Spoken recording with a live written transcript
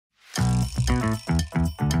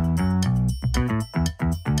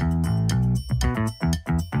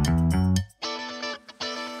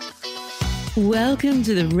Welcome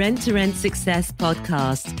to the Rent Success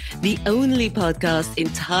podcast, the only podcast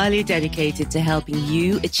entirely dedicated to helping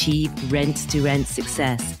you achieve rent-to-rent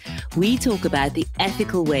success. We talk about the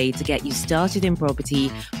ethical way to get you started in property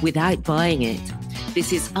without buying it.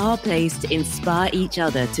 This is our place to inspire each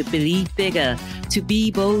other to believe bigger, to be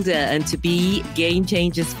bolder, and to be game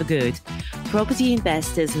changers for good. Property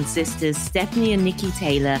investors and sisters Stephanie and Nicky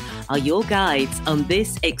Taylor are your guides on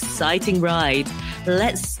this exciting ride.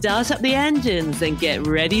 Let's start up the engines and get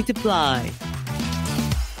ready to fly.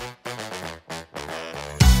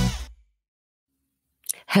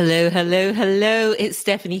 Hello. It's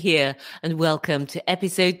Stephanie here, and welcome to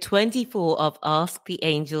episode 24 of Ask the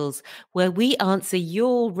Angels, where we answer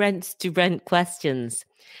your rent-to-rent questions.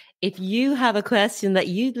 If you have a question that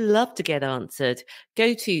you'd love to get answered,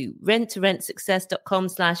 go to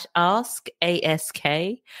renttorentssuccess.com/ask,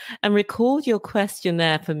 A-S-K, and record your question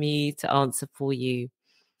there for me to answer for you.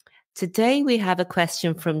 Today we have a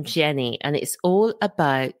question from Jenni, and it's all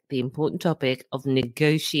about the important topic of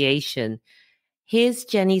negotiation. Here's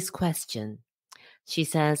Jenni's question. She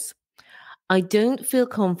says, I don't feel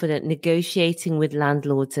confident negotiating with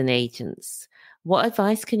landlords and agents. What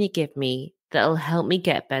advice can you give me that'll help me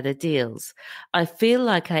get better deals? I feel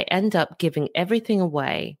like I end up giving everything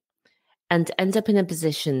away and end up in a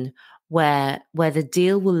position where the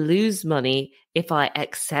deal will lose money if I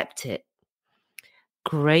accept it.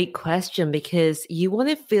 Great question, because you want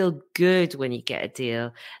to feel good when you get a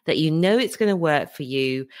deal, that you know it's going to work for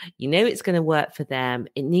you, you know it's going to work for them.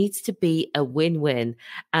 It needs to be a win-win,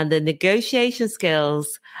 and the negotiation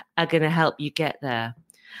skills are going to help you get there.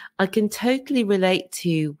 I can totally relate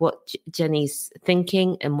to what Jenni's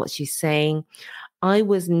thinking and what she's saying. I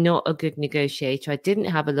was not a good negotiator. I didn't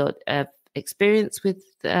have a lot of experience with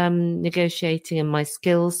negotiating, and my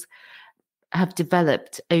skills have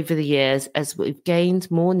developed over the years as we've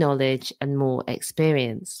gained more knowledge and more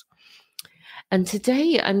experience. And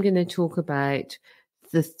today I'm going to talk about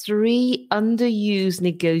the 3 underused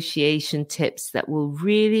negotiation tips that will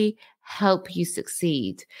really help you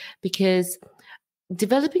succeed, because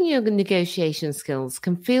developing your negotiation skills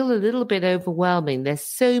can feel a little bit overwhelming. There's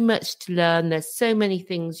so much to learn. There's so many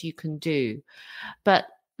things you can do. But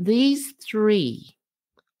these 3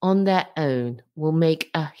 on their own will make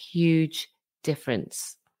a huge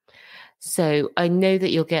difference. So I know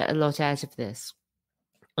that you'll get a lot out of this.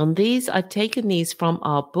 On these, I've taken these from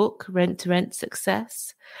our book, Rent to Rent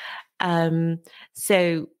Success. And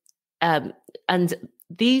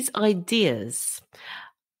these ideas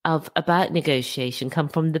about negotiation come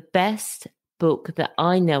from the best book that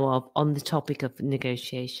I know of on the topic of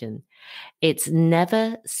negotiation. It's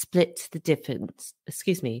Never Split the Difference.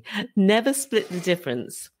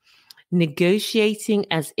 Negotiating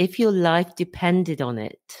as if your life depended on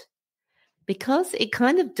it, because it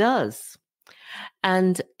kind of does.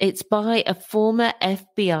 And it's by a former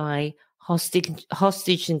FBI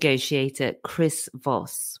hostage negotiator, Chris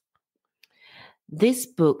Voss. This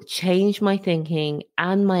book changed my thinking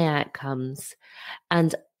and my outcomes,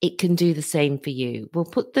 and it can do the same for you. We'll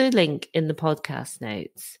put the link in the podcast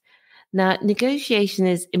notes. Now, negotiation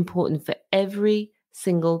is important for every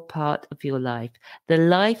single part of your life. The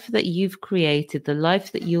life that you've created, the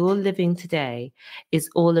life that you're living today, is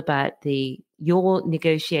all about your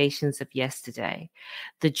negotiations of yesterday.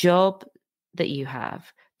 The job that you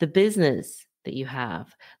have, the business that you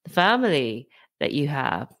have, the family that you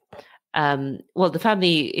have. The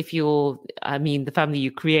family, the family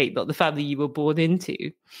you create, not the family you were born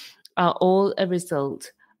into, are all a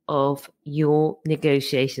result of your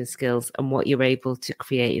negotiation skills and what you're able to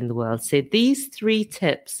create in the world. So these 3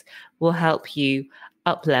 tips will help you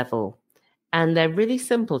up level, and they're really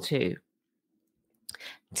simple too.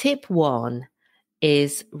 Tip 1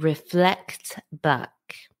 is reflect back.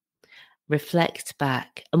 Reflect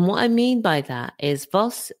back. And what I mean by that is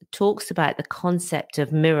Voss talks about the concept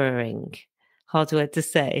of mirroring. Hard word to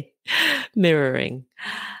say. Mirroring.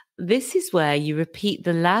 This is where you repeat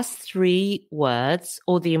the last 3 words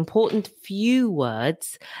or the important few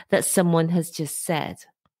words that someone has just said.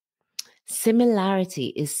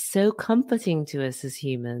 Similarity is so comforting to us as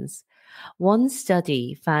humans. One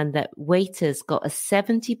study found that waiters got a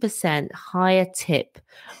 70% higher tip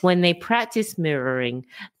when they practiced mirroring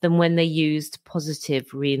than when they used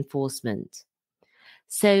positive reinforcement.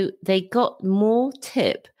 So they got more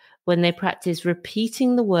tip when they practiced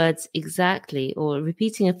repeating the words exactly, or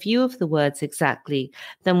repeating a few of the words exactly,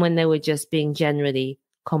 than when they were just being generally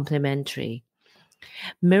complimentary.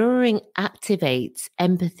 Mirroring activates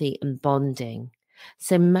empathy and bonding.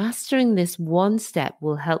 So mastering this one step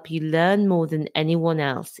will help you learn more than anyone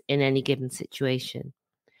else in any given situation.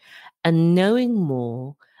 And knowing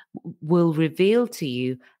more will reveal to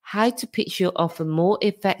you how to pitch your offer more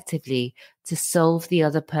effectively to solve the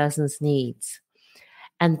other person's needs.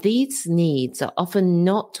 And these needs are often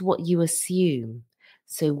not what you assume.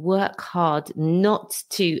 So work hard not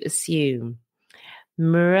to assume.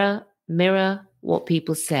 Mirror what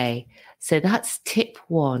people say. So that's tip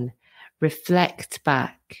 1. Reflect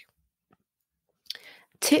back.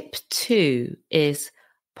 Tip 2 is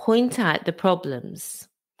point out the problems.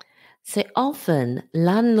 So often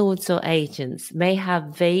landlords or agents may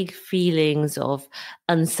have vague feelings of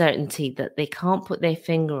uncertainty that they can't put their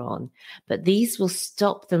finger on, but these will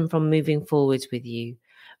stop them from moving forward with you.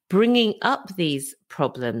 Bringing up these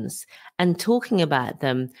problems and talking about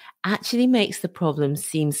them actually makes the problem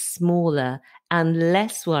seem smaller and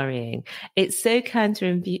less worrying. It's so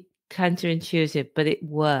counterintuitive, but it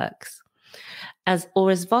works. As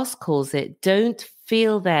Voss calls it, don't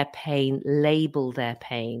feel their pain, label their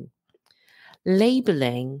pain.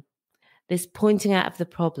 Labeling, this pointing out of the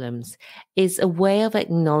problems, is a way of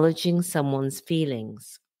acknowledging someone's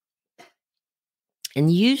feelings.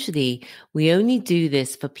 And usually we only do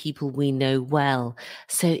this for people we know well,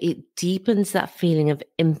 so it deepens that feeling of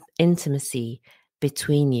intimacy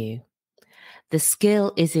between you. The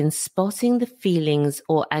skill is in spotting the feelings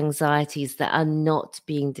or anxieties that are not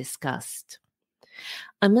being discussed.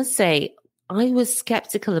 I must say, I was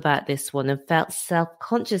skeptical about this one and felt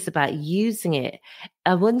self-conscious about using it.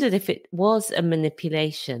 I wondered if it was a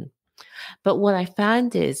manipulation. But what I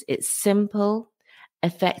found is it's simple,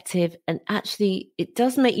 effective, and actually it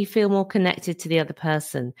does make you feel more connected to the other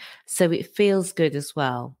person. So it feels good as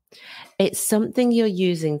well. It's something you're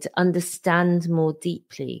using to understand more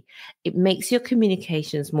deeply. It makes your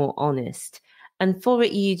communications more honest. And for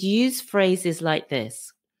it, you'd use phrases like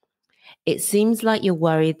this. It seems like you're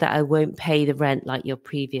worried that I won't pay the rent like your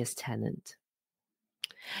previous tenant.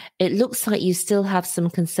 It looks like you still have some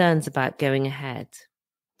concerns about going ahead.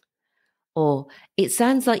 Or it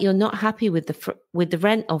sounds like you're not happy with the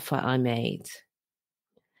rent offer I made.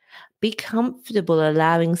 Be comfortable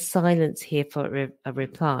allowing silence here for a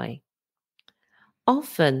reply.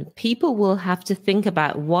 Often, people will have to think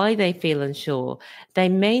about why they feel unsure. They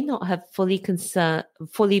may not have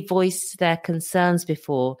fully voiced their concerns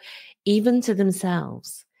before, even to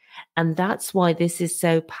themselves. And that's why this is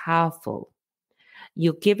so powerful.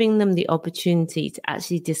 You're giving them the opportunity to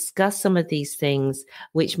actually discuss some of these things,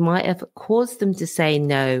 which might have caused them to say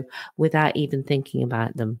no without even thinking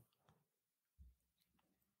about them.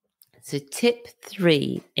 So tip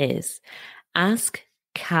 3 is ask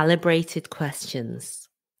calibrated questions.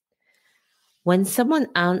 When someone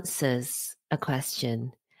answers a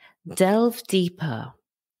question, delve deeper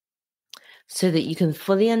so that you can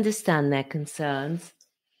fully understand their concerns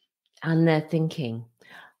and their thinking.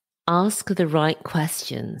 Ask the right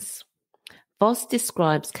questions. Voss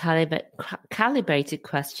describes calibrated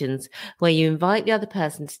questions where you invite the other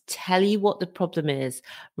person to tell you what the problem is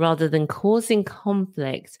rather than causing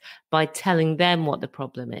conflict by telling them what the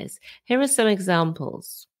problem is. Here are some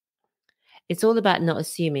examples. It's all about not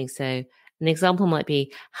assuming. So an example might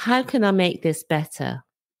be, how can I make this better?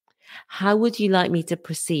 How would you like me to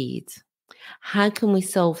proceed? How can we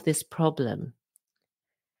solve this problem?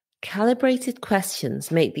 Calibrated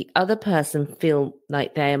questions make the other person feel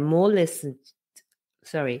like they are more listened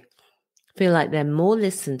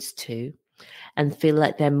to and feel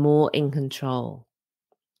like they're more in control.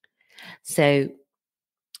 So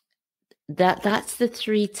that's the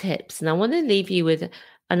 3 tips. And I want to leave you with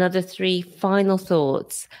another 3 final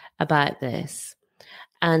thoughts about this.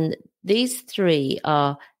 And these 3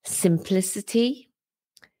 are simplicity.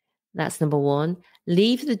 That's number 1.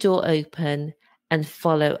 Leave the door open and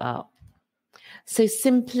follow up. So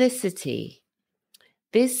simplicity.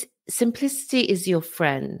 This simplicity is your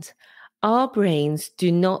friend. Our brains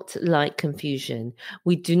do not like confusion.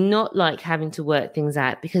 We do not like having to work things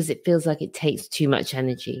out because it feels like it takes too much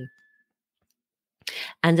energy.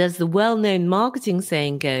 And as the well-known marketing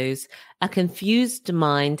saying goes, a confused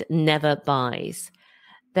mind never buys.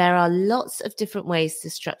 There are lots of different ways to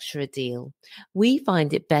structure a deal. We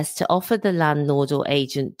find it best to offer the landlord or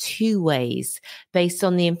agent 2 ways based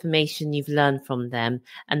on the information you've learned from them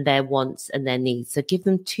and their wants and their needs. So give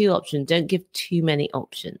them 2 options. Don't give too many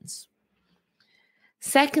options.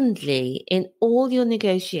 Secondly, in all your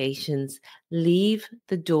negotiations, leave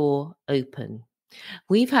the door open.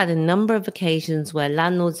 We've had a number of occasions where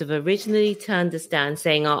landlords have originally turned us down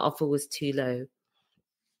saying our offer was too low,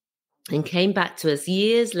 and came back to us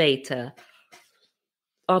years later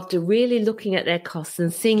after really looking at their costs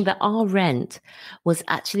and seeing that our rent was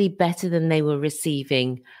actually better than they were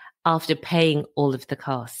receiving after paying all of the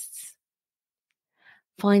costs.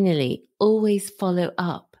 Finally, always follow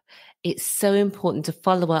up. It's so important to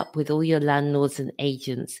follow up with all your landlords and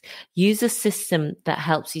agents. Use a system that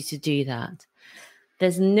helps you to do that.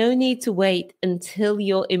 There's no need to wait until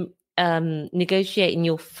you're negotiating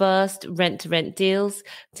your first rent-to-rent deals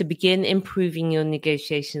to begin improving your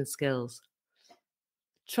negotiation skills.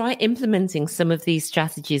 Try implementing some of these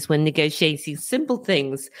strategies when negotiating simple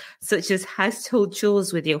things such as household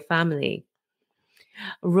chores with your family.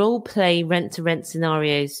 Role play rent-to-rent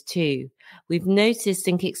scenarios too. We've noticed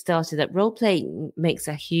in Kickstarter that role playing makes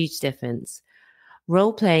a huge difference.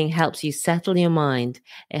 Role playing helps you settle your mind.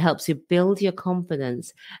 It helps you build your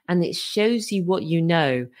confidence, and it shows you what you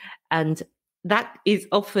know. And that is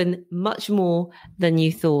often much more than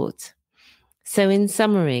you thought. So in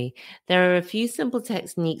summary, there are a few simple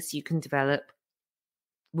techniques you can develop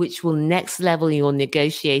which will next level your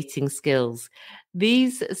negotiating skills.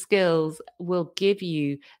 These skills will give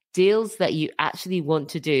you deals that you actually want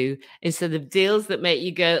to do instead of deals that make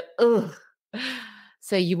you go, ugh.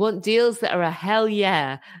 So you want deals that are a hell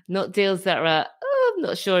yeah, not deals that are I'm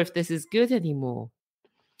not sure if this is good anymore.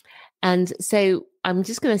 And so I'm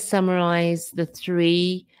just going to summarize the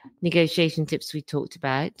 3 negotiation tips we talked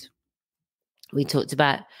about. We talked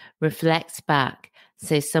about reflect back.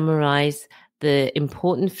 So summarize the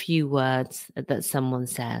important few words that someone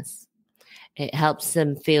says. It helps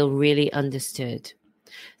them feel really understood.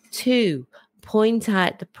 2, point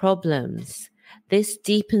out the problems. This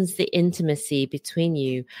deepens the intimacy between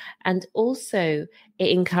you. And also it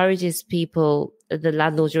encourages people, the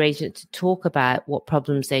landlord or agent, to talk about what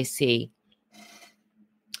problems they see.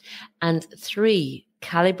 And 3,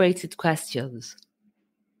 calibrated questions.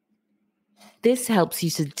 This helps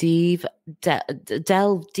you to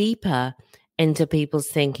delve deeper into people's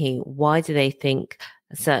thinking. Why do they think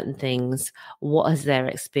certain things? What has their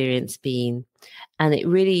experience been? And it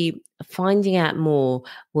really, finding out more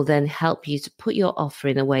will then help you to put your offer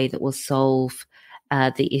in a way that will solve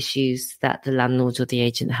the issues that the landlord or the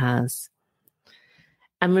agent has.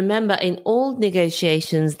 And remember, in all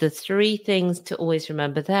negotiations, the 3 things to always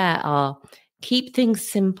remember there are: keep things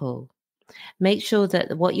simple. Make sure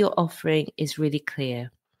that what you're offering is really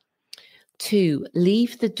clear. 2,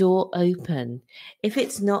 leave the door open. If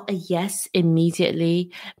it's not a yes immediately,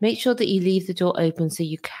 make sure that you leave the door open so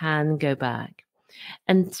you can go back.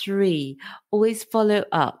 And 3, always follow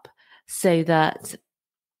up so that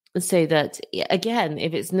again,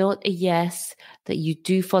 if it's not a yes, that you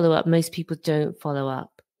do follow up. Most people don't follow up.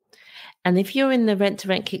 And if you're in the Rent to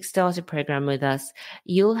Rent Kickstarter program with us,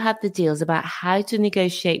 you'll have the deals about how to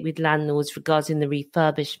negotiate with landlords regarding the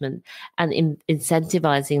refurbishment and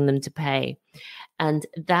incentivizing them to pay. And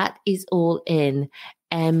that is all in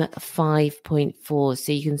M5.4.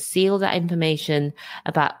 So you can see all that information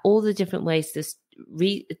about all the different ways to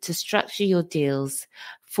structure your deals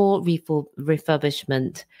for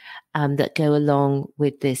refurbishment that go along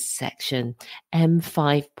with this section,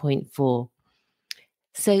 M5.4.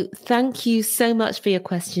 So thank you so much for your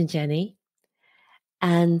question, Jenni.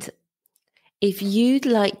 And if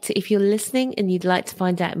you're listening and you'd like to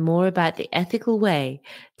find out more about the ethical way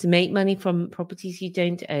to make money from properties you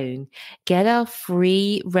don't own, get our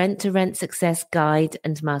free Rent to Rent Success Guide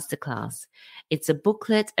and Masterclass. It's a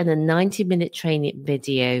booklet and a 90-minute training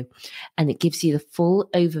video, and it gives you the full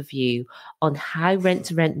overview on how rent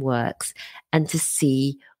to rent works and to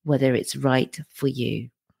see whether it's right for you.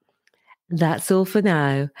 That's all for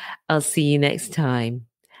now. I'll see you next time.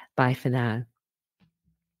 Bye for now.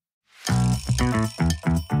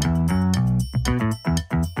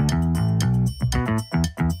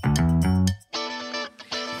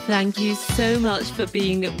 Thank you so much for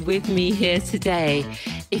being with me here today.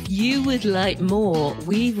 If you would like more,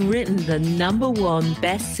 we've written the #1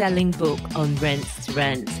 best-selling book on rent to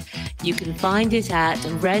rent. You can find it at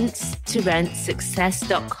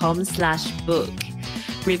renttorentssuccess.com/book.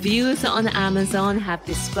 Reviewers on Amazon have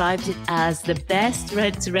described it as the best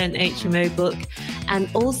rent-to-rent HMO book and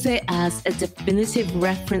also as a definitive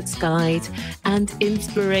reference guide and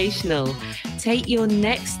inspirational. Take your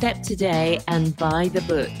next step today and buy the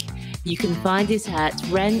book. You can find it at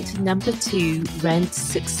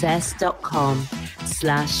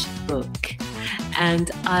rentsuccess.com/book.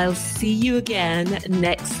 And I'll see you again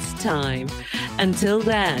next time. Until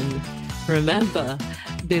then, remember,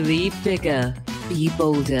 believe bigger, be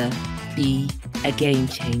bolder, be a game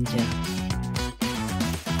changer.